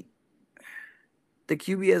only the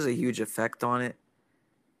QB has a huge effect on it,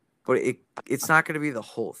 but it's not going to be the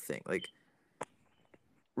whole thing. Like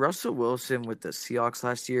Russell Wilson with the Seahawks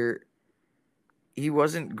last year, he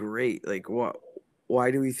wasn't great. Like why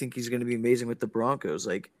do we think he's going to be amazing with the Broncos?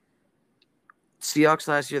 Like Seahawks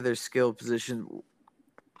last year, their skill position,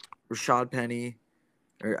 Rashad Penny,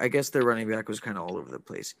 or I guess their running back was kind of all over the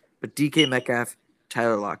place. But DK Metcalf,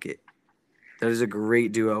 Tyler Lockett, that is a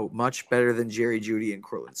great duo, much better than Jerry Jeudy and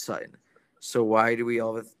Cortland Sutton. So why do we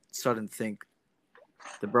all of a sudden think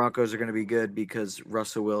the Broncos are going to be good because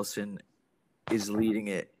Russell Wilson is leading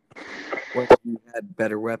it when he had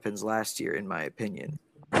better weapons last year, in my opinion?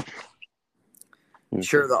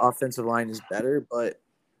 Sure, the offensive line is better, but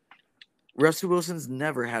Russell Wilson's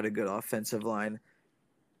never had a good offensive line,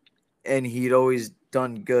 and he'd always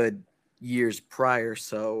done good years prior.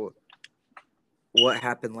 So what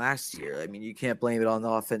happened last year? I mean, you can't blame it on the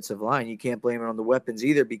offensive line. You can't blame it on the weapons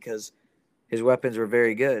either because his weapons were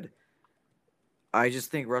very good. I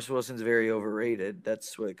just think Russell Wilson's very overrated.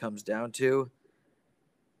 That's what it comes down to.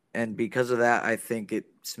 And because of that, I think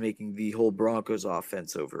it's making the whole Broncos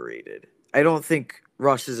offense overrated. I don't think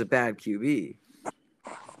Russ is a bad QB.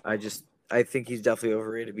 I think he's definitely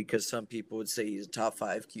overrated because some people would say he's a top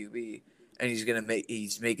 5 QB and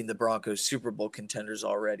he's making the Broncos Super Bowl contenders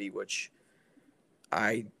already, which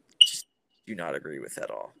I just do not agree with at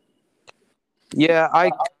all. Yeah,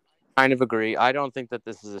 I kind of agree. I don't think that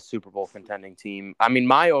this is a Super Bowl contending team. I mean,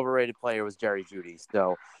 my overrated player was Jerry Jeudy,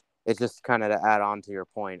 so it's just kind of to add on to your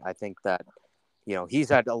point. I think that he's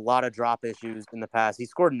had a lot of drop issues in the past. He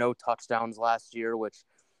scored no touchdowns last year, which,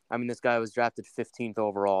 I mean, this guy was drafted 15th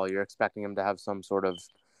overall. You're expecting him to have some sort of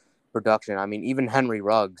production. I mean, even Henry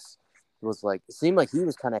Ruggs was it seemed like he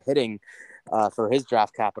was kind of hitting for his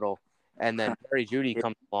draft capital. And then Jerry Jeudy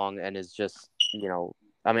comes along and is just,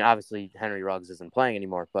 I mean, obviously Henry Ruggs isn't playing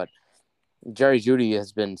anymore, but Jerry Jeudy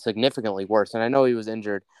has been significantly worse. And I know he was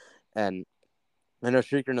injured, and I know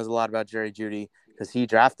Shrieker knows a lot about Jerry Jeudy because he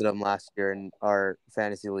drafted him last year in our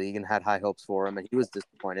fantasy league and had high hopes for him, and he was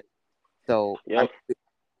disappointed. So Yep.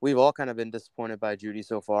 we've all kind of been disappointed by Jeudy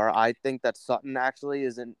so far. I think that Sutton actually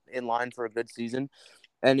is in line for a good season.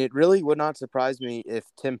 And it really would not surprise me if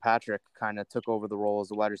Tim Patrick kind of took over the role as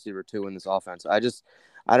the wide receiver 2 in this offense. I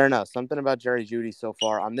don't know. Something about Jerry Jeudy so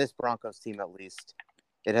far on this Broncos team, at least,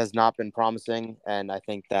 it has not been promising. And I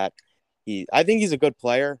think that I think he's a good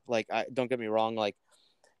player. Don't get me wrong.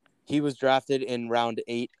 He was drafted in round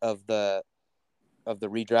 8 of the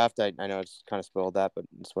redraft. I know it's kind of spoiled that, but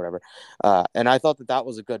it's whatever. And I thought that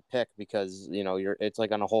was a good pick because, it's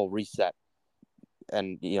like on a whole reset.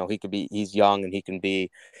 And, he's young and he can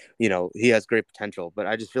be, he has great potential. But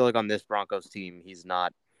I just feel like on this Broncos team, he's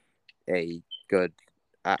not a good,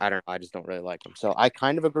 I don't know. I just don't really like him. So I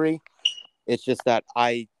kind of agree. It's just that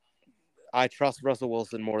I trust Russell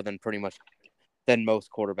Wilson more than most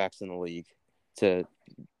quarterbacks in the league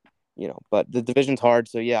but the division's hard.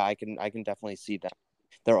 So yeah, I can definitely see that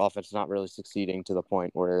their offense not really succeeding to the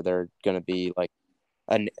point where they're going to be like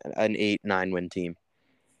an 8-9 win team.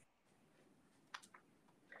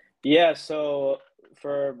 Yeah, so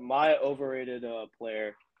for my overrated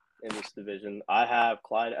player in this division, I have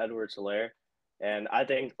Clyde Edwards-Helaire, and I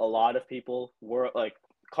think a lot of people were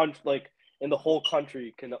in the whole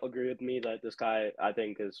country can agree with me that this guy I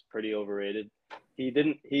think is pretty overrated.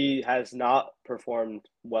 He has not performed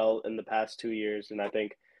well in the past 2 years, and I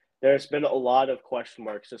think there's been a lot of question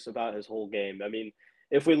marks just about his whole game. I mean,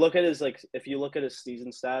 if you look at his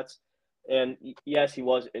season stats, and yes, he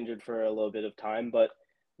was injured for a little bit of time, but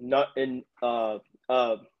not in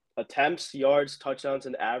attempts, yards, touchdowns,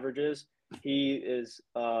 and averages. He is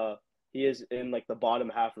in like the bottom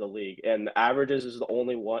half of the league, and averages is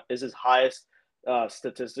his highest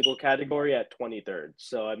statistical category at 23rd.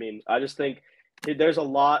 So I mean, I just think there's a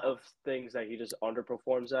lot of things that he just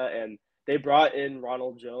underperforms at, and they brought in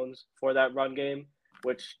Ronald Jones for that run game,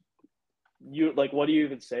 which what do you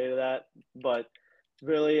even say to that? But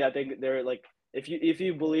really, I think they're like if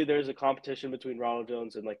you believe there's a competition between Ronald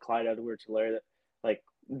Jones and like Clyde Edwards-Helaire,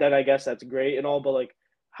 then I guess that's great and all, but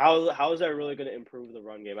how is that really going to improve the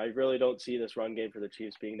run game? I really don't see this run game for the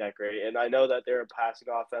Chiefs being that great, and I know that they're a passing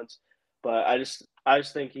offense, but I just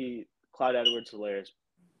think Clyde Edwards-Helaire is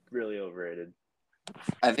really overrated.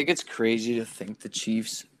 I think it's crazy to think the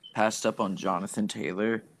Chiefs passed up on Jonathan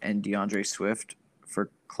Taylor and DeAndre Swift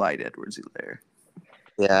for Clyde Edwards-Helaire.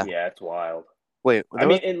 Yeah, it's wild. Wait, I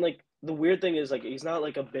mean, and the weird thing is he's not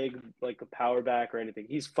a big a power back or anything.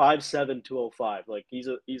 He's 5'7", 205. He's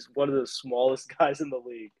one of the smallest guys in the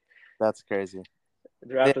league. That's crazy.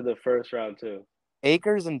 Drafted the first round too.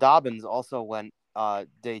 Akers and Dobbins also went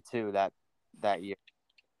day 2 that year,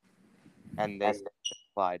 and they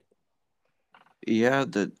applied. Yeah,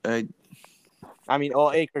 I mean,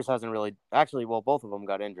 Akers hasn't really actually. Well, both of them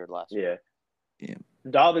got injured last year. Yeah.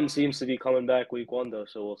 Dobbins seems to be coming back week 1 though,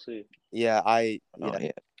 so we'll see. Yeah,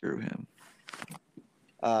 screw him.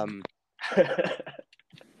 All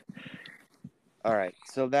right,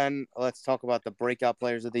 so then let's talk about the breakout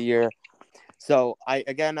players of the year. So I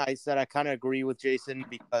said I kind of agree with Jason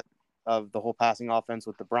because of the whole passing offense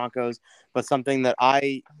with the Broncos, but something that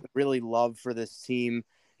I really love for this team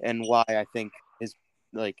and why I think is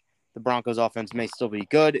the Broncos offense may still be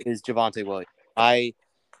good is Javonte Williams.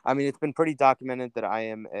 I mean, it's been pretty documented that I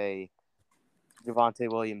am a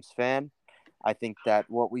Javonte Williams fan. I think that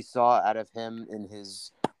what we saw out of him in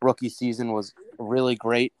his rookie season was really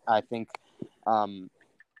great. I think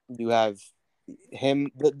you have him,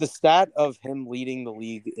 the stat of him leading the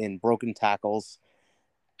league in broken tackles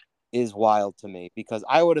is wild to me because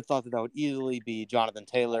I would have thought that would easily be Jonathan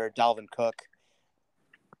Taylor, Dalvin Cook.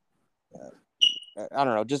 I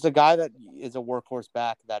don't know, just a guy that is a workhorse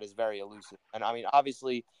back that is very elusive. And I mean,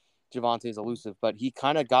 obviously Javonte is elusive, but he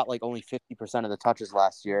kind of got only 50% of the touches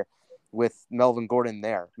last year with Melvin Gordon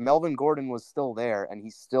there. Melvin Gordon was still there, and he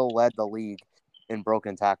still led the league in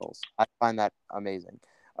broken tackles. I find that amazing.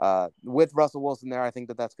 With Russell Wilson there, I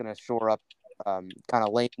think that's going to shore up kind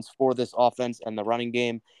of lanes for this offense and the running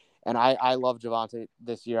game. And I love Javonte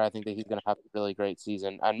this year. I think that he's going to have a really great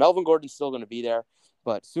season. And Melvin Gordon's still going to be there,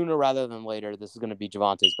 but sooner rather than later, this is going to be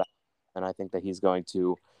Javonte's back. And I think that he's going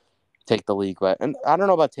to take the league. And I don't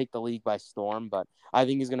know about take the league by storm, but I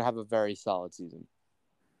think he's going to have a very solid season.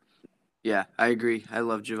 Yeah, I agree. I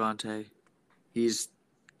love Javonte. He's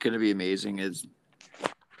going to be amazing.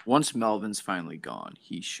 Once Melvin's finally gone,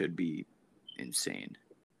 he should be insane.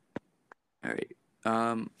 All right.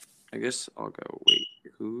 I guess I'll go. Wait,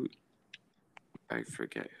 who? I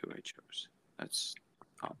forget who I chose.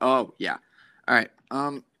 Oh yeah. All right.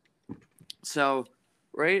 So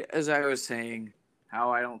right as I was saying,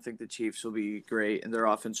 how I don't think the Chiefs will be great and their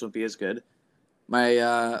offense won't be as good.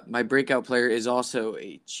 My breakout player is also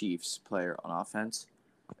a Chiefs player on offense,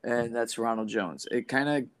 and that's Ronald Jones. It kind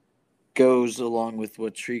of goes along with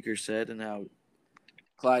what Shrieker said and how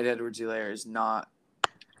Clyde Edwards-Helaire is not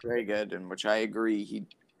very good, and which I agree. He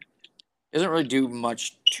doesn't really do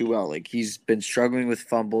much too well. Like, he's been struggling with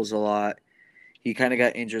fumbles a lot. He kind of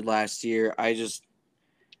got injured last year. I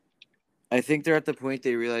think they're at the point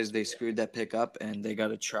they realize they screwed that pick up and they got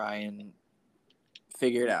to try and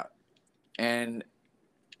figure it out. And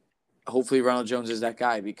hopefully Ronald Jones is that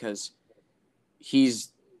guy because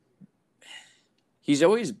he's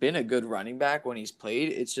always been a good running back when he's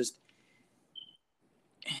played. It's just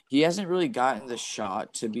he hasn't really gotten the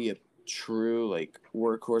shot to be a true like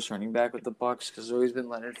workhorse running back with the Bucs because there's always been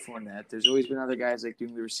Leonard Fournette. There's always been other guys like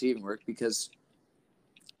doing the receiving work because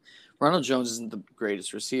Ronald Jones isn't the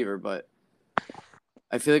greatest receiver, but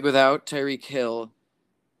I feel like without Tyreek Hill,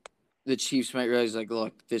 the Chiefs might realize like,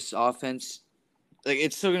 look, this offense, like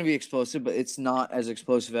it's still going to be explosive, but it's not as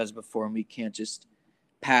explosive as before, and we can't just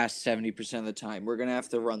pass 70% of the time. We're going to have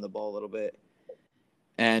to run the ball a little bit,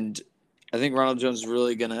 and I think Ronald Jones is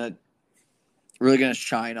really gonna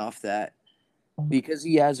shine off that because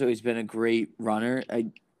he has always been a great runner.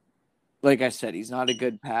 Like I said, he's not a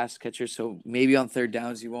good pass catcher, so maybe on third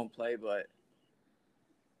downs he won't play, but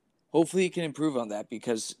hopefully he can improve on that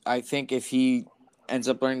because I think if he ends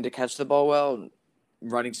up learning to catch the ball well,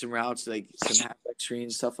 running some routes, like some halfback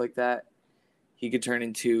screens, stuff like that, he could turn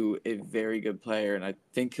into a very good player, and I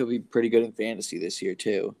think he'll be pretty good in fantasy this year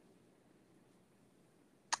too.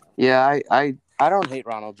 Yeah, I don't hate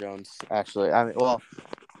Ronald Jones, actually. I mean, well,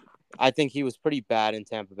 I think he was pretty bad in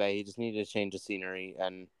Tampa Bay. He just needed to change the scenery.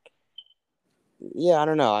 And, yeah, I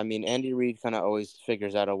don't know. I mean, Andy Reid kind of always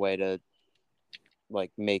figures out a way to,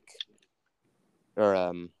 like, make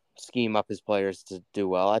or scheme up his players to do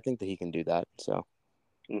well. I think that he can do that, so.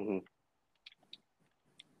 Mm-hmm.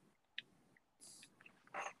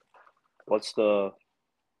 What's the...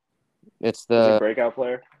 It's Is it the... breakout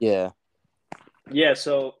player? Yeah. Yeah,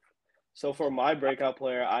 so for my breakout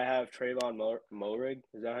player, I have Trayvon Moehrig.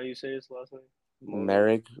 Is that how you say his last name?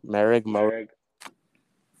 Merrick.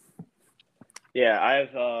 Yeah, I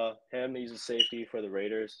have him. He's a safety for the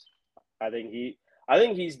Raiders. I think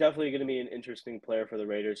he's definitely going to be an interesting player for the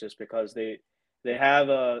Raiders just because they have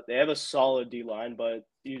a solid D line, but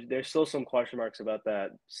there's still some question marks about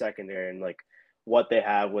that secondary and like what they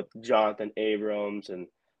have with Jonathan Abrams and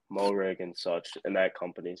Moehrig and such in that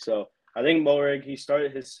company. So I think Moehrig, he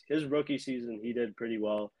started his rookie season, he did pretty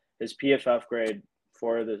well. His PFF grade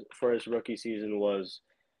for his rookie season was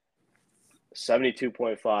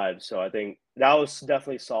 72.5. So I think that was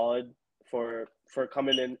definitely solid for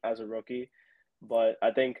coming in as a rookie. But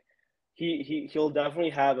I think he'll definitely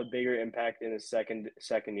have a bigger impact in his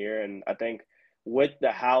second year. And I think with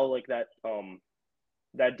how like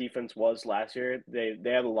that defense was last year, they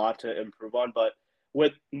have a lot to improve on. But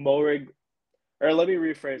with Moehrig, or let me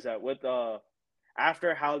rephrase that, with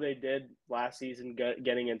after how they did last season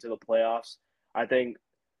getting into the playoffs, I think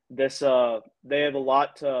this they have a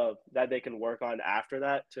lot that they can work on after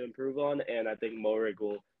that to improve on, and I think Moehrig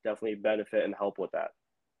will definitely benefit and help with that.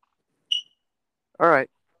 All right.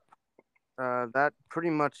 That pretty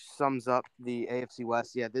much sums up the AFC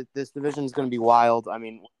West. Yeah, this division is going to be wild. I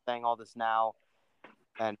mean, we're saying all this now,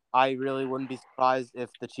 and I really wouldn't be surprised if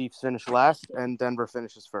the Chiefs finish last and Denver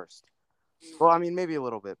finishes first. Well, I mean, maybe a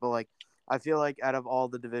little bit, but like I feel like out of all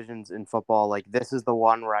the divisions in football, like this is the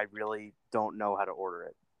one where I really don't know how to order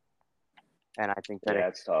it. And I think that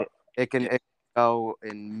it's tough. It can go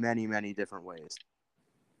in many, many different ways.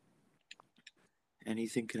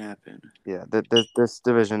 Anything can happen. Yeah, this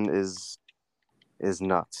division is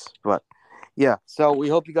nuts. But yeah, so we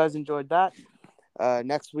hope you guys enjoyed that.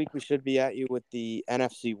 Next week we should be at you with the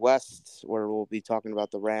NFC West, where we'll be talking about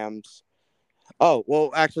the Rams. Oh,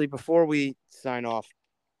 well, actually, before we sign off,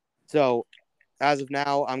 so as of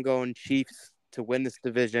now, I'm going Chiefs to win this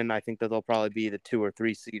division. I think that they'll probably be the 2 or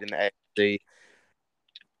 3 seed in the AFC.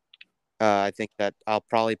 I think that I'll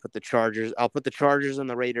probably put the Chargers. I'll put the Chargers and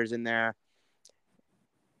the Raiders in there,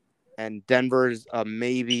 and Denver's a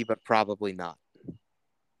maybe, but probably not.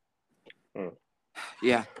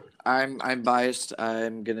 Yeah, I'm biased.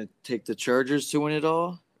 I'm gonna take the Chargers to win it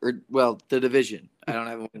all, the division. I don't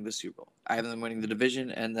have them winning the Super Bowl. I have them winning the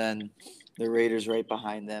division, and then the Raiders right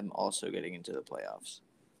behind them, also getting into the playoffs.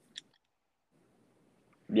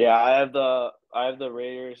 Yeah, I have the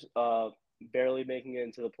Raiders barely making it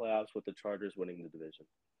into the playoffs with the Chargers winning the division.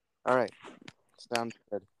 All right, sounds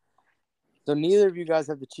good. So neither of you guys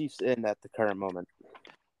have the Chiefs in at the current moment.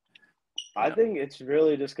 I think it's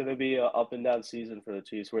really just going to be an up and down season for the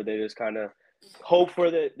Chiefs, where they just kind of hope for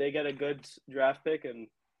they get a good draft pick and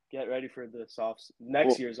get ready for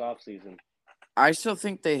next year's off season. I still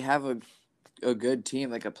think they have a good team,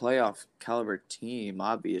 like a playoff caliber team,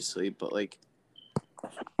 obviously, but like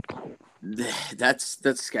that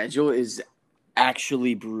schedule is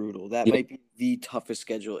actually brutal. That might be the toughest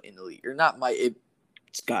schedule in the league, or not?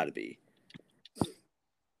 It's got to be.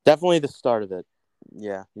 Definitely the start of it.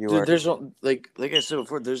 Yeah, There's like I said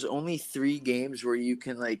before. There's only 3 games where you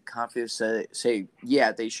can like confidently say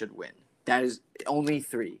yeah, they should win. That is only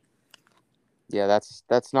 3. Yeah,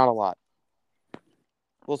 that's not a lot.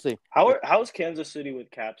 We'll see. How's Kansas City with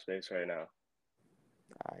cap space right now?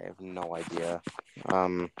 I have no idea.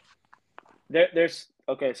 There's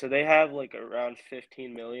okay, so they have like around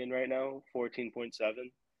 15 million right now, 14.7.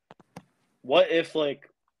 What if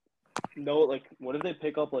what if they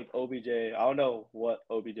pick up like OBJ? I don't know what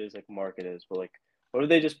OBJ's like market is, but like what if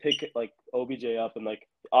they just pick like OBJ up and like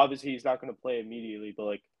obviously he's not going to play immediately, but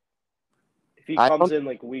like if he comes in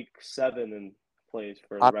like week 7 and plays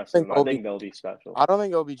for the rest of them, I think they'll be special. I don't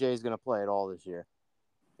think OBJ is going to play at all this year.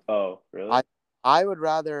 Oh, really? I would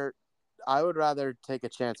rather take a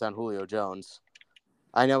chance on Julio Jones.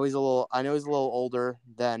 I know he's a little older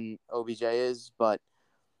than OBJ is, but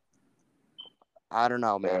I don't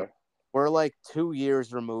know, man. Fair. We're like 2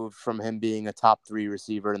 years removed from him being a top 3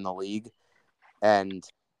 receiver in the league, and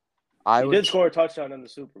he did score a touchdown in the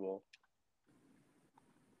Super Bowl.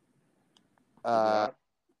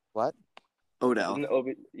 What? Odell.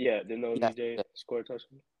 Didn't OBJ score a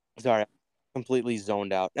touchdown? Sorry, completely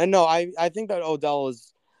zoned out. And no, I think that Odell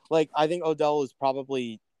is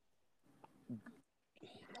probably.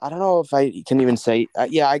 I don't know if I can even say.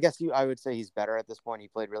 I guess I would say he's better at this point. He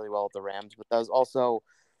played really well with the Rams, but that was also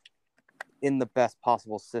in the best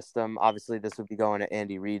possible system. Obviously, this would be going to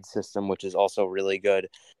Andy Reid's system, which is also really good.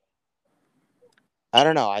 I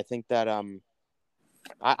don't know. I think that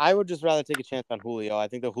I would just rather take a chance on Julio. I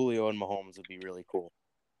think that Julio and Mahomes would be really cool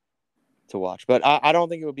to watch, but I don't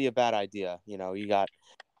think it would be a bad idea. You know, you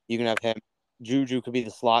can have him. Juju could be the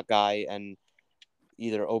slot guy, and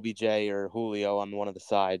either OBJ or Julio on one of the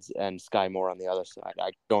sides, and Sky Moore on the other side.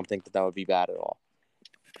 I don't think that would be bad at all.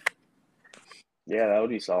 Yeah, that would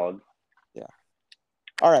be solid. Yeah.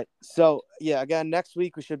 All right. So, again, next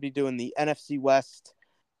week we should be doing the NFC West.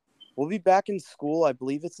 We'll be back in school. I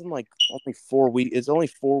believe it's in like only 4 weeks. It's only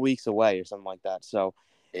 4 weeks away or something like that. So,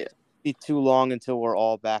 it won't be too long until we're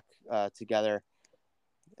all back together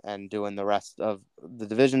and doing the rest of the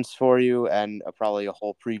divisions for you, and probably a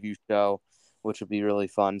whole preview show, which would be really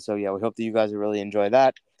fun. So, we hope that you guys will really enjoy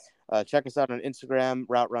that. Check us out on Instagram,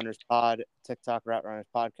 Route Runners Pod, TikTok, Route Runners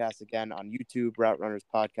Podcast, again on YouTube, Route Runners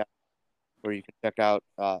Podcast, where you can check out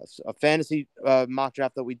a fantasy mock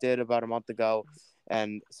draft that we did about a month ago,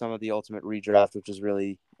 and some of the ultimate redraft, which has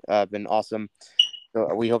really been awesome.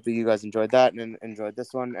 So we hope that you guys enjoyed that and enjoyed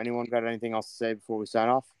this one. Anyone got anything else to say before we sign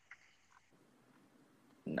off?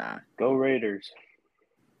 Nah. Go Raiders.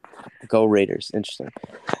 Go Raiders. Interesting.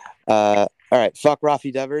 All right. Fuck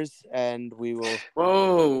Rafi Devers, and we will.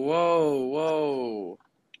 Whoa!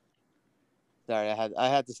 Sorry, I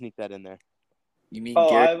had to sneak that in there. You mean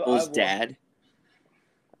Garrett Cole's dad?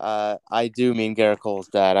 I do mean Garrett Cole's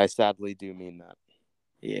dad. I sadly do mean that.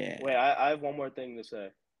 Yeah. Wait, I have one more thing to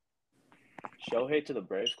say. Shohei to the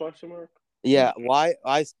Braves ? Yeah. Why?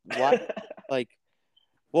 Like.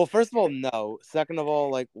 Well, first of all, no. Second of all,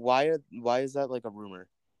 like, why is that like a rumor?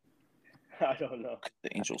 I don't know.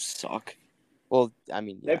 The Angels suck. Well, I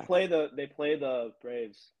mean, yeah. They play the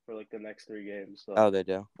Braves for like the next 3 games. So. Oh, they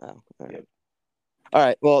do. Oh, all right. Yep. All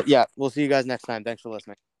right. Well, yeah. We'll see you guys next time. Thanks for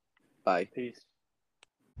listening. Bye. Peace.